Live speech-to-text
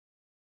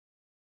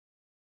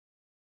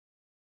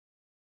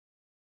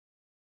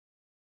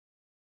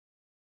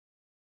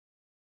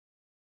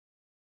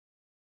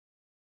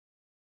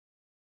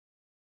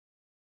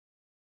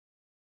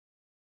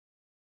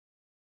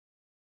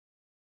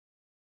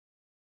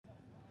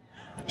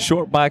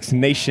Shortbox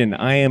Nation,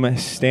 I am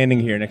standing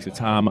here next to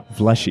Tom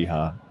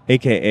Wlaschiha,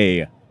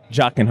 a.k.a.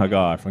 Jaqen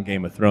H'ghar from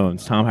Game of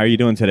Thrones. Tom, how are you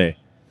doing today?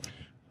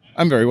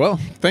 I'm very well,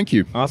 thank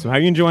you. Awesome. How are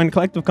you enjoying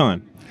Collective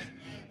Con?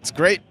 It's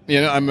great.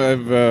 You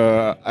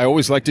know, I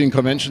always like doing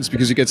conventions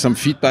because you get some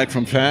feedback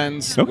from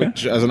fans,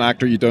 which as an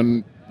actor you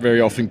don't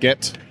very often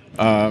get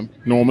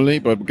normally,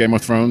 but Game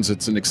of Thrones,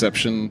 it's an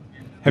exception.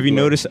 Have you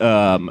noticed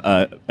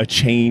a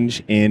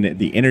change in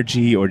the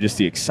energy or just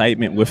the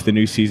excitement with the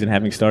new season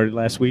having started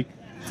last week?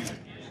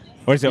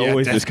 Or is it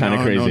always just kind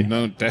of crazy?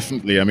 No,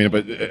 definitely. I mean,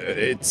 but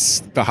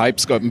the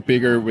hype's gotten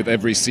bigger with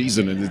every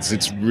season, and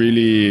it's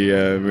really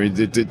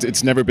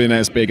it's never been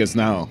as big as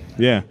now.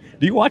 Yeah.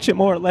 Do you watch it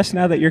more or less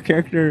now that your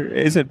character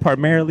isn't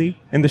primarily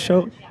in the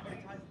show?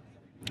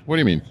 What do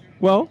you mean?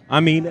 Well, I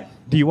mean,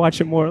 do you watch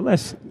it more or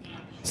less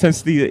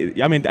since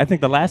I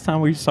think the last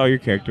time we saw your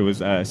character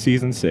was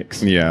season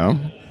 6. Yeah.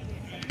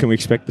 Can we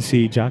expect to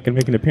see Jaqen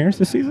make an appearance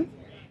this season?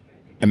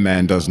 A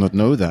man does not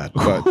know that,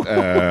 but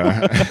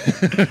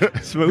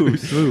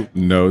smooth.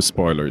 No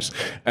spoilers.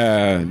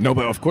 No,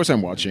 but of course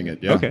I'm watching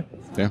it. Yeah. Okay.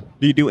 Yeah.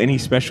 Do you do any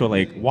special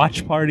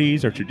watch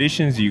parties or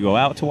traditions? Do you go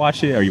out to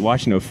watch it? Are you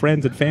watching with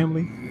friends and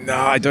family? No,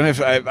 I don't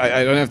have.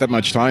 I don't have that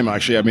much time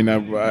actually. I mean,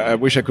 I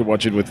wish I could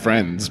watch it with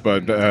friends,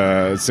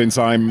 but since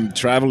I'm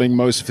traveling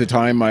most of the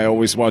time, I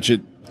always watch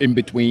it in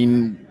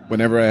between.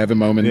 Whenever I have a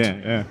moment.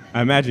 Yeah.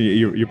 I imagine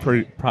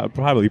you're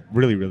probably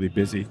really, really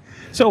busy.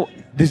 So,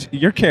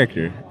 your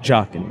character,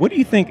 Jaqen, what do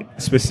you think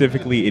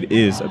specifically it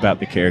is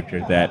about the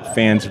character that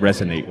fans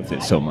resonate with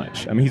it so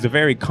much? I mean, he's a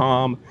very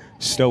calm,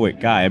 stoic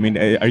guy. I mean,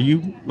 are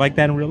you like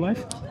that in real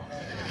life?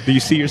 Do you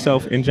see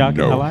yourself in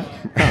Jaqen a lot?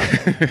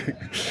 Huh.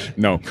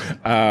 No.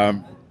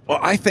 Well,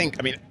 I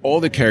mean, all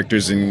the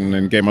characters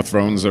in Game of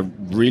Thrones are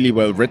really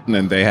well written,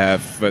 and they're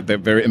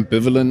very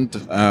ambivalent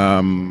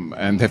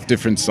and have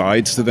different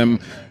sides to them.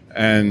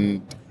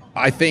 And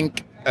I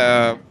think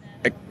a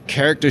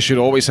character should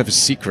always have a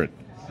secret,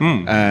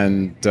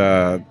 and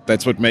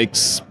that's what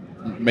makes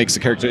the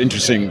character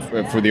interesting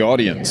for the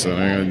audience,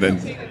 and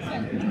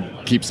then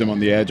keeps them on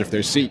the edge of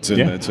their seats,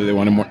 and so they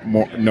want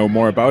to know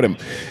more about him.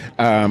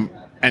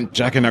 And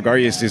Jaqen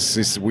H'ghar is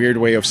this weird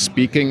way of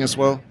speaking as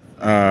well,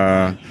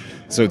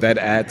 so that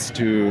adds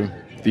to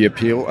the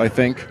appeal, I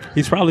think.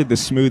 He's probably the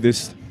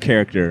smoothest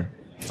character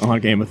on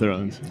Game of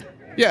Thrones.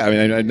 Yeah, I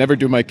mean, I never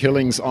do my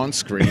killings on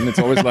screen. It's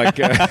always like...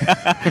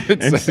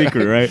 in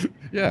secret, right?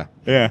 Yeah.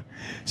 Yeah.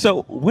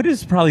 So what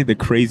is probably the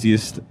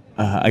craziest,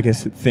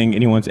 thing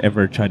anyone's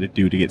ever tried to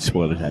do to get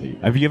spoilers out of you?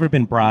 Have you ever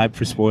been bribed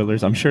for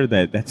spoilers? I'm sure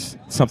that's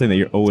something that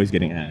you're always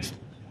getting asked.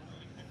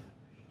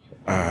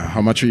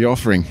 How much are you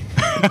offering?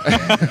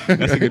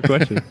 That's a good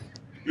question.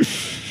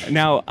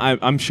 Now,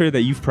 I'm sure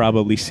that you've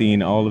probably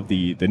seen all of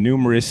the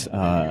numerous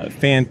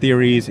fan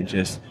theories and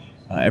just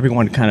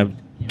everyone kind of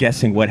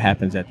guessing what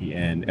happens at the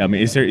end. I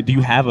mean, do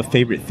you have a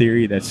favorite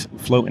theory that's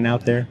floating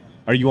out there?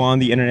 Are you on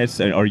the internet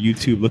or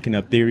YouTube looking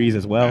up theories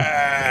as well?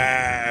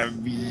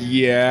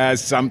 Yeah,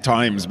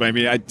 sometimes. I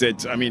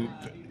mean,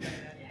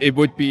 it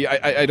would be.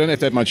 I don't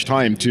have that much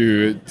time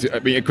to. I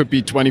mean, it could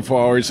be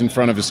 24 hours in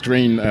front of a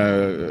screen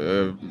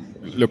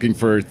looking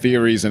for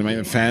theories, and I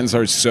mean, fans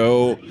are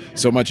so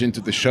much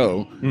into the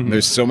show. Mm-hmm.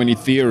 There's so many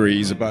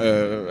theories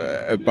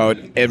about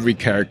every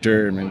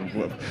character. I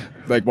mean,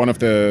 like one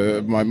of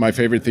my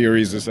favorite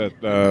theories is that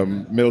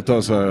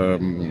Miltos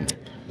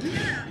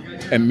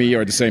and me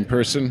are the same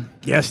person.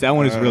 Yes, that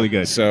one is really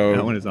good. So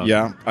that one is awesome.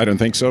 Yeah, I don't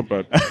think so,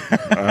 but.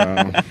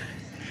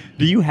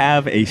 Do you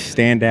have a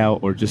standout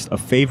or just a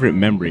favorite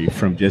memory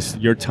from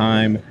just your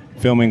time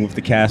filming with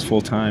the cast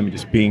full time and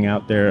just being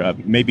out there?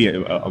 Maybe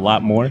a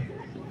lot more.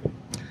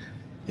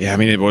 Yeah, I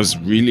mean, it was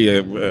really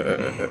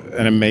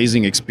an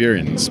amazing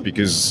experience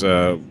because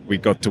we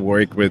got to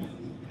work with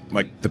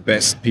the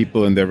best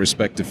people in their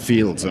respective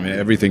fields. I mean,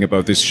 everything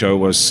about this show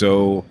was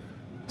so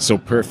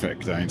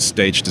perfect. I mean,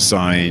 stage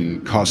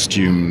design,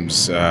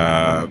 costumes,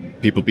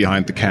 people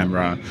behind the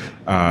camera.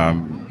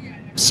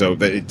 So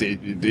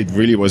it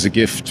really was a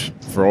gift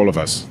for all of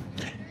us.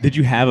 Did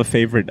you have a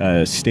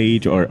favorite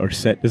stage or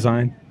set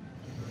design?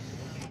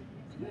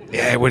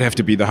 Yeah, it would have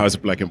to be the House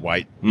of Black and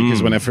White.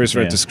 Because when I first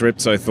read the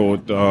scripts, I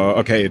thought,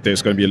 okay,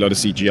 there's going to be a lot of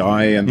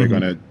CGI and they're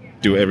going to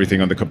do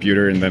everything on the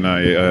computer. And then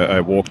I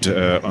walked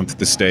onto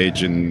the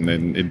stage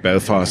in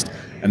Belfast,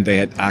 and they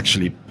had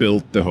actually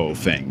built the whole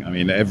thing. I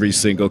mean, every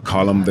single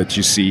column that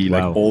you see,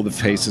 all the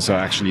faces are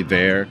actually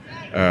there.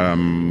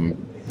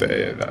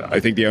 I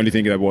think the only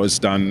thing that was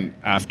done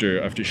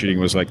after shooting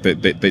was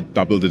they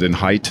doubled it in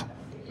height,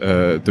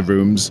 the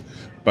rooms.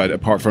 But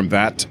apart from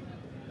that,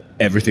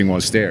 everything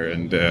was there,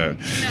 and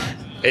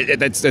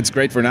that's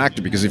great for an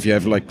actor because if you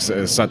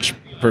have such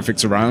perfect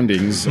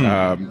surroundings,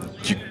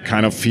 you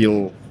kind of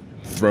feel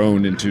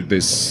thrown into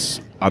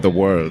this other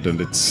world, and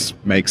it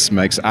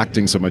makes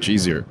acting so much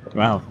easier.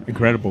 Wow,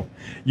 incredible!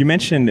 You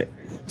mentioned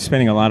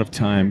spending a lot of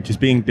time just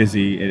being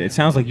busy. It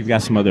sounds like you've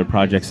got some other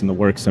projects in the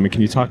works. I mean,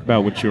 can you talk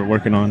about what you're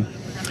working on?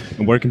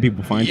 And where can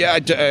people find you?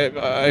 Yeah,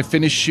 I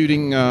finished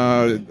shooting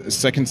the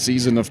second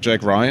season of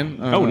Jack Ryan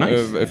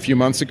nice. a few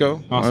months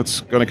ago. Awesome.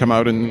 It's going to come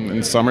out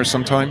in summer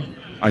sometime.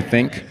 I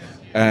think.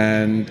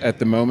 And at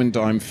the moment,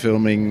 I'm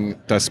filming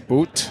Das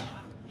Boot.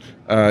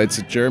 It's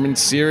a German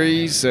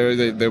series.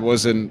 There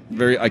was a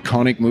very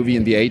iconic movie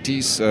in the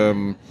 80s,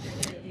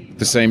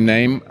 the same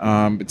name.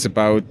 It's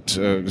about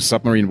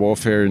submarine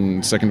warfare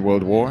in Second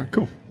World War.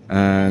 Cool.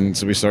 And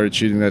so we started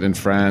shooting that in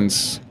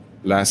France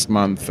last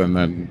month, and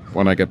then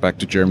when I get back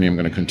to Germany, I'm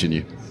going to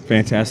continue.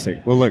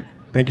 Fantastic. Well, look,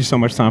 thank you so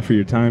much, Tom, for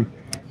your time.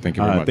 Thank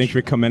you very much. Thank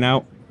you for coming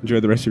out. Enjoy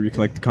the rest of your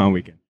Collect-A-Con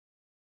weekend.